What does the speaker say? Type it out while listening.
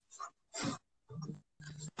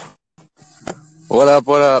What up?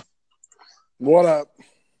 What up? What up?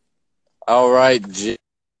 All right, you.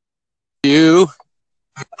 This too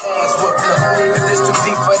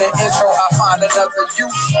deep for the intro. I find another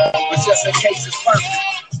use, but just in case it's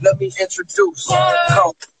perfect, let me introduce.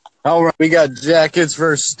 All right, we got Jackets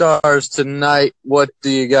versus Stars tonight. What do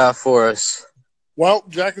you got for us? Well,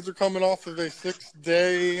 Jackets are coming off of a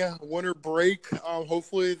 6-day winter break.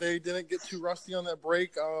 Hopefully they didn't get too rusty on that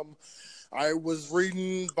break. I was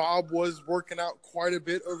reading Bob was working out quite a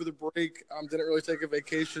bit over the break. Didn't really take a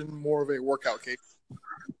vacation, more of a workout case.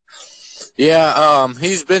 Yeah,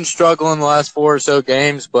 he's been struggling the last 4 or so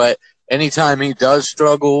games, but anytime he does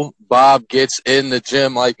struggle, Bob gets in the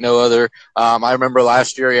gym like no other. I remember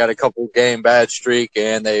last year he had a couple game bad streak,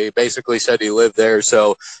 and they basically said he lived there,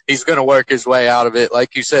 so he's going to work his way out of it.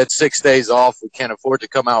 Like you said, 6 days off. We can't afford to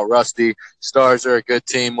come out rusty. Stars are a good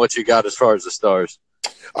team. What you got as far as the Stars?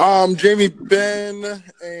 Jamie Benn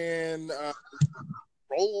and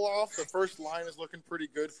Roloff, the first line is looking pretty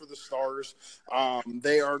good for the Stars.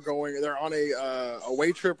 They're on a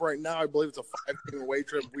away trip right now. I believe it's a 5-game away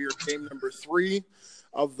trip. We are game number 3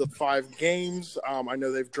 of the 5 games. I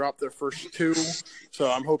know they've dropped their first 2, so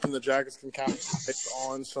I'm hoping the Jackets can capitalize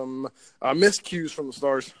on some miscues from the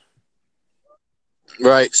Stars.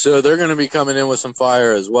 Right, so they're going to be coming in with some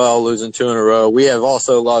fire as well, losing 2 in a row. We have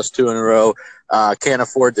also lost 2 in a row. Can't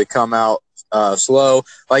afford to come out slow.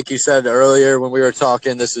 Like you said earlier when we were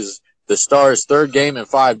talking, this is the Stars' 3rd game in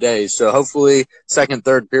 5 days. So hopefully second,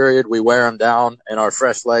 third period, we wear them down and our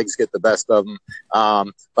fresh legs get the best of them.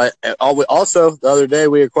 But also, the other day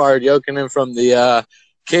we acquired Jokinen from the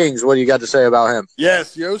Kings. What do you got to say about him?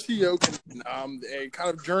 Yes, Yossi Jokinen, a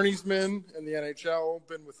kind of journeyman in the NHL,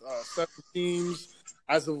 been with 7 teams.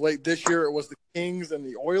 As of late this year, it was the Kings and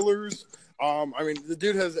the Oilers. The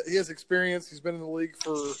dude has experience. He's been in the league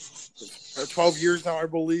for 12 years now, I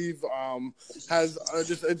believe.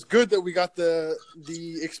 It's good that we got the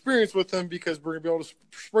experience with him because we're gonna be able to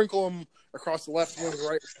sprinkle him across the left wing,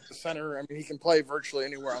 right, the center. I mean, he can play virtually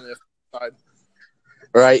anywhere on the side.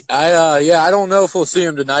 Right. I don't know if we'll see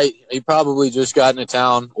him tonight. He probably just got into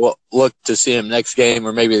town. We'll look to see him next game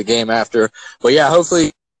or maybe the game after. But yeah,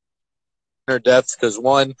 hopefully depth because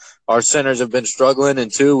 1, our centers have been struggling,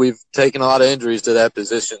 and 2, we've taken a lot of injuries to that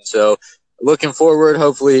position. So looking forward,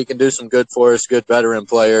 hopefully he can do some good for us, good veteran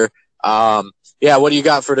player. What do you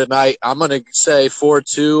got for tonight? I'm going to say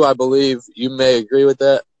 4-2. I believe you may agree with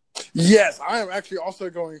that. Yes, I am actually also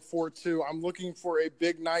going 4-2. I'm looking for a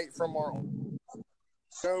big night from our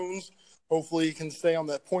Jones. Hopefully he can stay on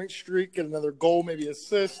that point streak, get another goal, maybe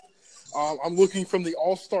assist. I'm looking from the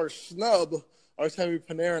all-star snub, Artemi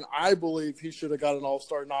Panarin. I believe he should have got an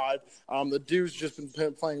all-star nod. The dude's just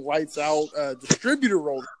been playing lights out, distributor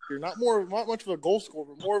role here. Not much of a goal scorer,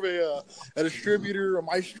 but more of a distributor, a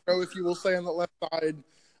maestro, if you will say, on the left side.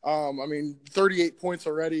 38 points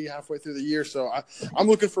already halfway through the year, so I'm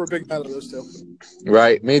looking for a big night of those 2.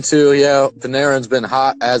 Right, me too. Yeah, Panarin's been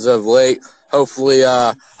hot as of late. Hopefully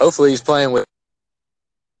he's playing with,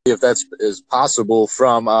 if that's is possible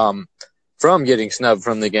from getting snubbed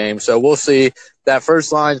from the game. So we'll see. That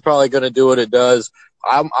first line is probably going to do what it does.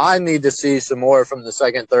 I need to see some more from the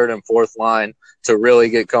second, third, and fourth line to really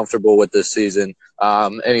get comfortable with this season.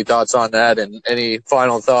 Any thoughts on that, and any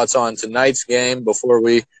final thoughts on tonight's game before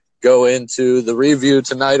we go into the review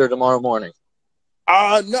tonight or tomorrow morning?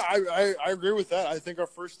 No, I agree with that. I think our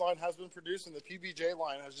first line has been producing. The PBJ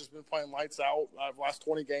line has just been playing lights out the last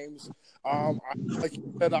 20 games. Like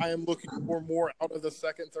you said, I am looking for more out of the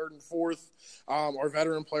second, third, and fourth. Our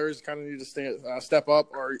veteran players kind of need to step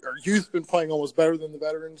up. Our youth been playing almost better than the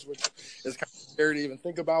veterans, which is kind of scary to even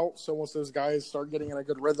think about. So once those guys start getting in a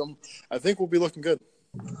good rhythm, I think we'll be looking good.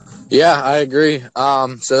 Yeah, I agree.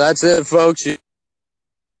 So that's it, folks.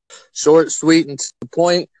 Short, sweet, and to the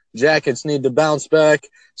point. Jackets need to bounce back.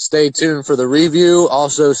 Stay tuned for the review.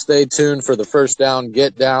 Also, stay tuned for the first down,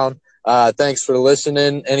 get down. Thanks for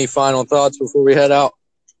listening. Any final thoughts before we head out?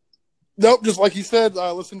 Nope, just like you said,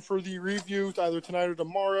 listen for the review either tonight or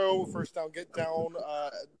tomorrow. First down, get down,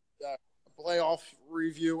 playoff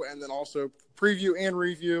review, and then also preview and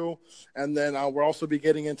review. And then we'll also be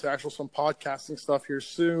getting into some podcasting stuff here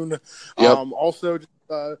soon. Yep. Also,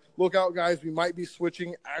 look out, guys. We might be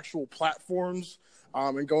switching actual platforms.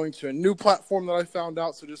 And going to a new platform that I found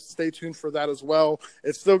out, so just stay tuned for that as well.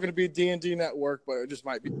 It's still going to be D&D Network, but it just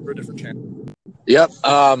might be for a different channel. Yep.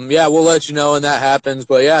 We'll let you know when that happens.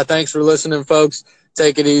 But, yeah, thanks for listening, folks.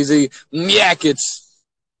 Take it easy. Jackets.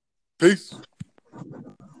 Peace.